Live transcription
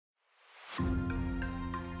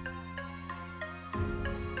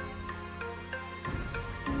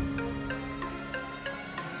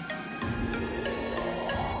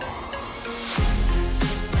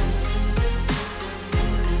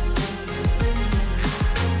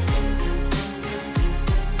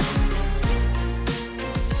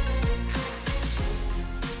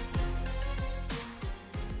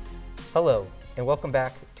Hello, and welcome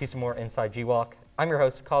back to some more Inside GWOC. I'm your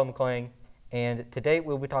host, Colin McClain, and today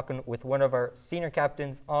we'll be talking with one of our senior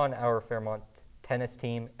captains on our Fairmont tennis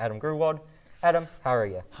team, Adam GWOC. Adam, how are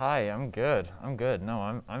you? Hi, I'm good.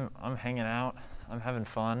 No, I'm hanging out. I'm having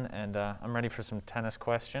fun, and I'm ready for some tennis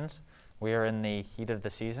questions. We are in the heat of the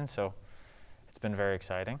season, so it's been very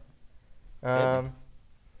exciting. Yeah,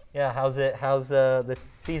 how's the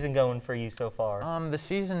season going for you so far? The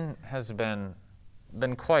season has been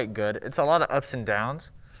quite good. It's a lot of ups and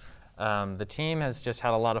downs. The team has just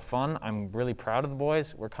had a lot of fun. I'm really proud of the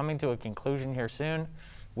boys. We're coming to a conclusion here soon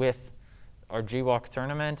with our GWOC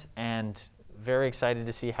tournament, and very excited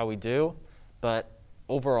to see how we do. But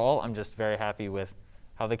overall, I'm just very happy with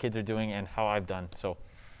how the kids are doing and how I've done. So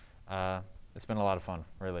it's been a lot of fun,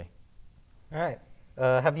 really. All right.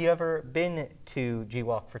 Have you ever been to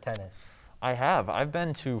GWOC for tennis? I have. I've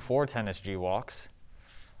been to 4 tennis GWOCs.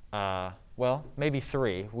 Well, maybe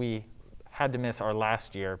 3. We had to miss our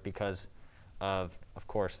last year because of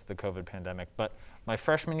course, the COVID pandemic. But my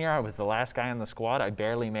freshman year, I was the last guy on the squad. I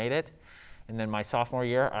barely made it. And then my sophomore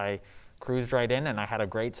year, I cruised right in, and I had a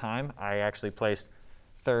great time. I actually placed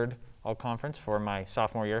 3rd all-conference for my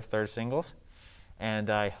sophomore year, 3rd singles. And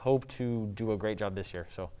I hope to do a great job this year.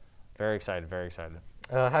 So very excited, very excited.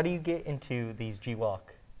 How do you get into these GWOC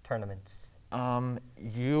tournaments?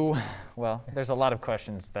 Well, there's a lot of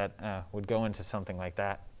questions that would go into something like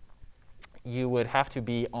that. You would have to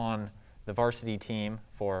be on the varsity team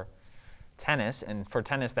for tennis, and for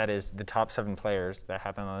tennis, that is the top 7 players that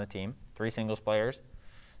happen on the team, 3 singles players,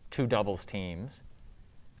 2 doubles teams.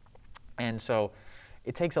 And so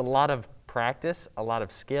it takes a lot of practice, a lot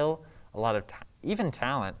of skill, a lot of even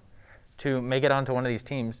talent to make it onto one of these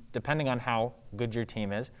teams, depending on how good your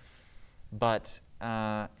team is. But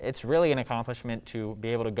it's really an accomplishment to be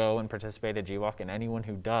able to go and participate at GWOC, and anyone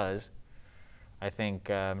who does, I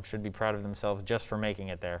think, should be proud of themselves just for making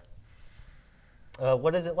it there.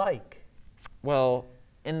 What is it like? Well,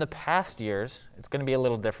 in the past years, it's going to be a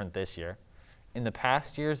little different this year. In the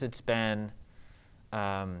past years, it's been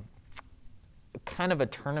kind of a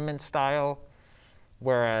tournament style,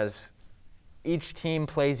 whereas each team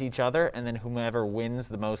plays each other, and then whomever wins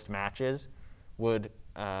the most matches would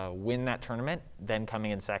win that tournament, then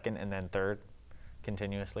coming in 2nd and then 3rd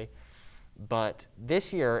continuously. But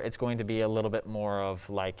this year, it's going to be a little bit more of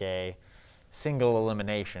like a single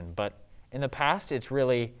elimination. But in the past, it's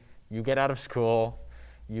really you get out of school,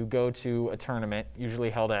 you go to a tournament, usually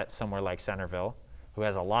held at somewhere like Centerville, who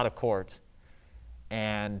has a lot of courts,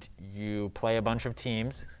 and you play a bunch of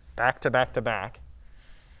teams back to back to back,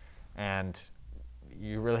 and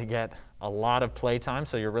you really get a lot of play time,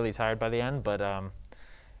 so you're really tired by the end. But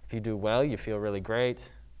if you do well, you feel really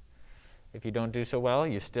great. If you don't do so well,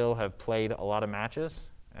 you still have played a lot of matches,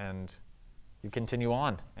 and you continue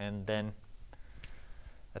on, and then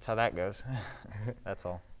that's how that goes. That's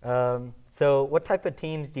all. So what type of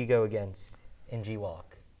teams do you go against in GWOC?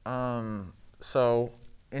 So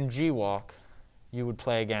in GWOC, you would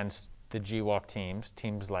play against the GWOC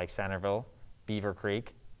teams like Centerville, Beaver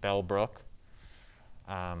Creek, Bellbrook.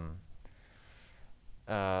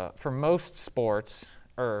 For most sports,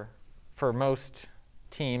 or for most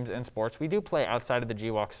teams and sports, we do play outside of the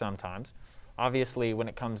GWOC sometimes. Obviously, when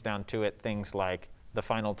it comes down to it, things like the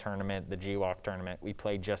final tournament, the GWOC tournament, we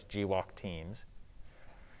play just GWOC teams.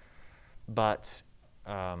 But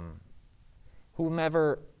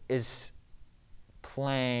whomever is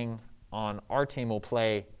playing on our team will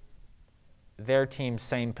play their team's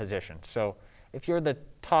same position. So if you're the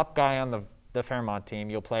top guy on the Fairmont team,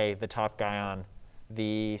 you'll play the top guy on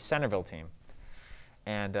the Centerville team.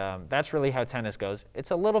 And that's really how tennis goes. It's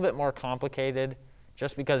a little bit more complicated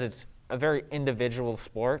just because it's a very individual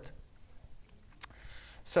sport.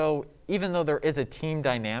 So even though there is a team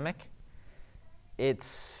dynamic,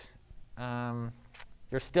 it's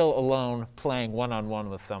you're still alone playing one-on-one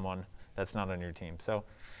with someone that's not on your team. So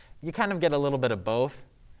you kind of get a little bit of both,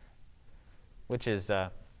 which is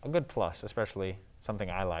a good plus, especially something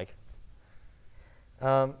I like.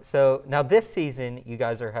 So now this season, you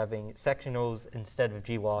guys are having sectionals instead of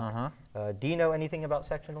GWOC. Do you know anything about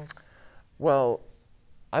sectionals? Well,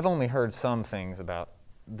 I've only heard some things about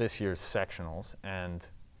this year's sectionals, and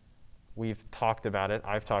we've talked about it.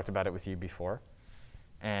 I've talked about it with you before.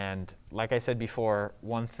 And like I said before,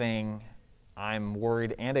 one thing I'm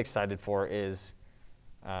worried and excited for is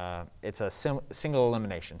it's a single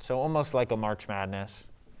elimination. So almost like a March Madness.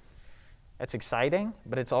 It's exciting,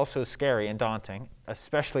 but it's also scary and daunting,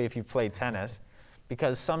 especially if you play tennis,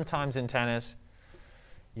 because sometimes in tennis,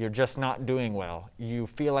 you're just not doing well. You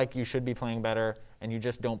feel like you should be playing better, and you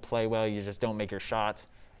just don't play well. You just don't make your shots.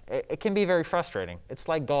 it can be very frustrating. It's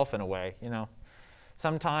like golf in a way, you know.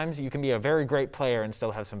 Sometimes you can be a very great player and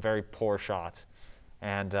still have some very poor shots.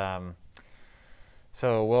 And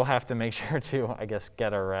so we'll have to make sure to, I guess,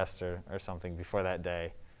 get our rest or something before that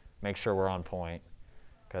day. Make sure we're on point,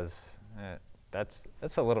 because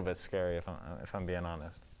that's a little bit scary if I'm being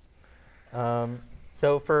honest.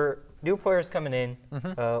 So for new players coming in,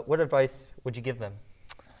 what advice would you give them?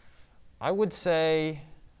 I would say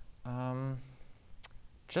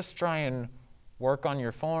just try and work on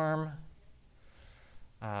your form.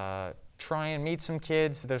 Try and meet some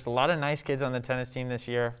kids. There's a lot of nice kids on the tennis team this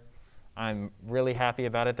year. I'm really happy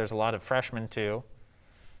about it. There's a lot of freshmen too,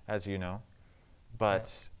 as you know.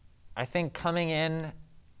 But I think coming in,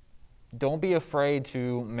 don't be afraid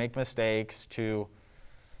to make mistakes, to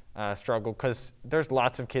struggle, because there's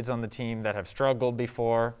lots of kids on the team that have struggled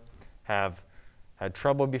before, have had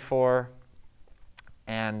trouble before,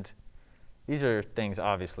 and these are things,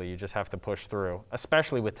 obviously, you just have to push through,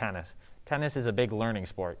 especially with tennis. Tennis is a big learning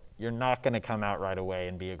sport. You're not going to come out right away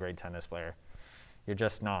and be a great tennis player. You're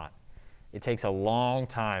just not. It takes a long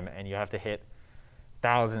time, and you have to hit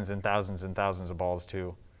thousands and thousands and thousands of balls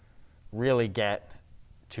to really get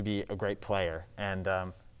to be a great player. And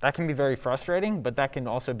that can be very frustrating, but that can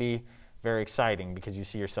also be very exciting because you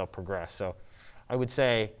see yourself progress. So I would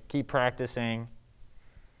say keep practicing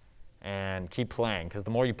and keep playing, because the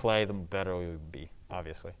more you play, the better you will be,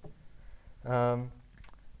 obviously.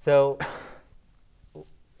 So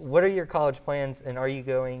what are your college plans, and are you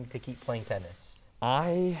going to keep playing tennis?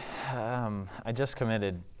 I just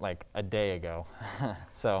committed like a day ago,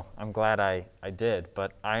 so I'm glad I did.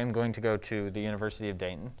 But I am going to go to the University of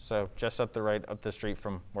Dayton, so just up the street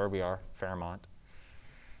from where we are, Fairmont.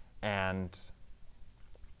 And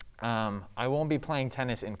I won't be playing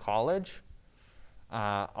tennis in college.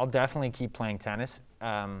 I'll definitely keep playing tennis.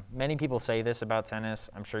 Many people say this about tennis.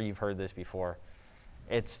 I'm sure you've heard this before.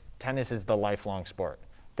 Tennis is the lifelong sport,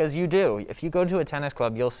 because you do. If you go to a tennis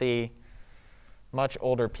club, you'll see much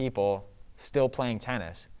older people still playing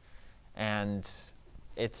tennis, and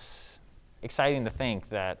it's exciting to think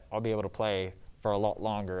that I'll be able to play for a lot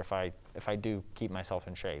longer if I do keep myself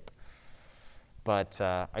in shape. But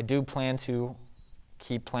I do plan to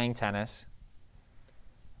keep playing tennis.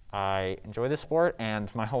 I enjoy the sport,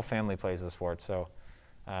 and my whole family plays the sport, so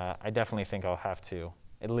I definitely think I'll have to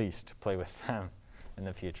at least play with them in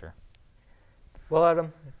the future. Well,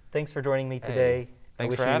 Adam, thanks for joining me today.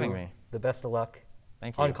 Thanks for having me. The best of luck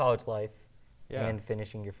Thank you. on college life and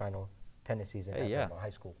finishing your final tennis season at Fairmont High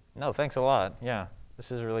School. No, thanks a lot. Yeah,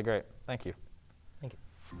 this is really great. Thank you. Thank you.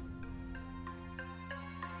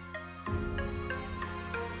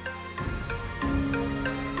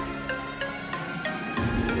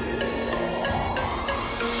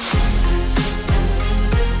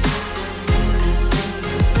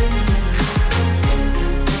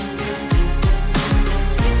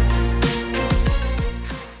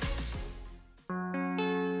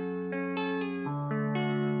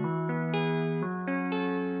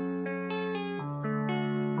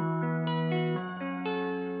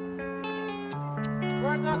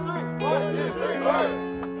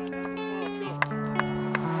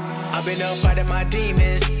 I've been up fighting my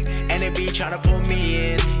demons, and they be tryna pull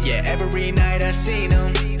me in. Yeah, every night I seen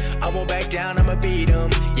them. I won't back down, I'ma beat them.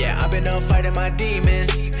 Yeah, I've been up fighting my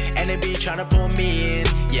demons, and they be tryna pull me in.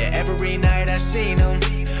 Yeah, every night I seen them.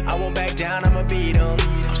 I won't back down, I'ma beat them.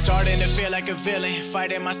 I'm starting to feel like a villain,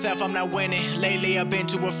 fighting myself, I'm not winning. Lately I've been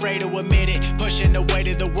too afraid to admit it, pushing the weight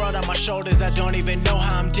of the world on my shoulders. I don't even know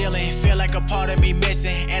how I'm dealing, feel like a part of me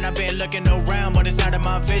missing. And I've been looking around, but it's not in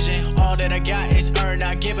my vision. All that I got is earned,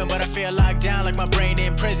 not given, but I feel locked down like my brain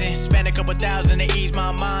in prison. Spend a couple thousand to ease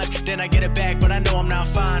my mind, then I get it back, but I know I'm not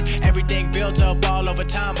fine. Everything built up all over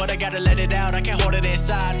time, but I gotta let it out, I can't hold it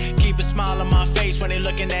inside. Keep a smile on my face when they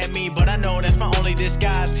looking at me, but I know that's my only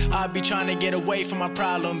disguise. I be trying to get away from my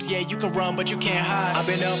problems. Yeah, you can run, but you can't hide. I've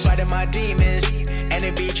been up fighting my demons, and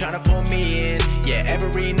they be trying to pull me in. Yeah,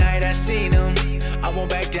 every night I seen them. I won't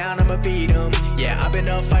back down, I'ma beat them. Yeah, I've been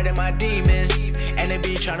up fighting my demons, and they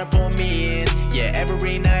be trying to pull me in. Yeah,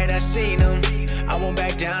 every night I seen them. I won't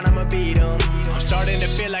back down, I'ma beat them. I'm starting to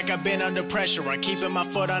feel like I've been under pressure. I'm keeping my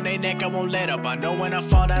foot on their neck, I won't let up. I know when I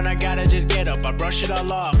fall down, I gotta just get up. I brush it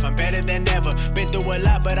all off, I'm better than ever. Been through a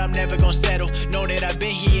lot, but I'm never gonna settle. Know that I've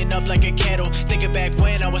been heating up like a kettle. Thinking back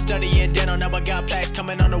when I was studying dental, now I got plaques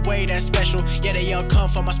coming on the way, that's special. Yeah, they all come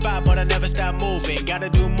from my spot, but I never stop moving. Gotta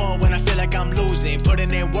do more when I feel like I'm losing.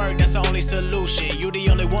 Putting in work, that's the only solution. You the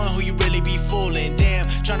only one who you really be fooling. Damn,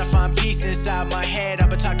 trying to find peace inside my head. I've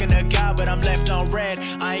been talking to God, but I'm left on red.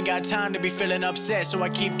 I ain't got time to be feeling upset, so I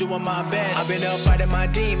keep keep doing my best. I've been up fighting my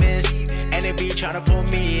demons, and they be tryna pull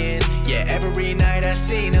me in. Yeah, every night I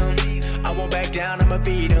seen them. I won't back down, I'ma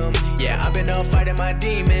beat them. Yeah, I've been up fighting my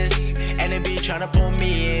demons, and they be tryna pull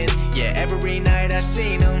me in. Yeah, every night I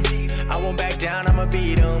seen them. I won't back down, I'ma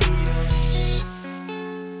beat them.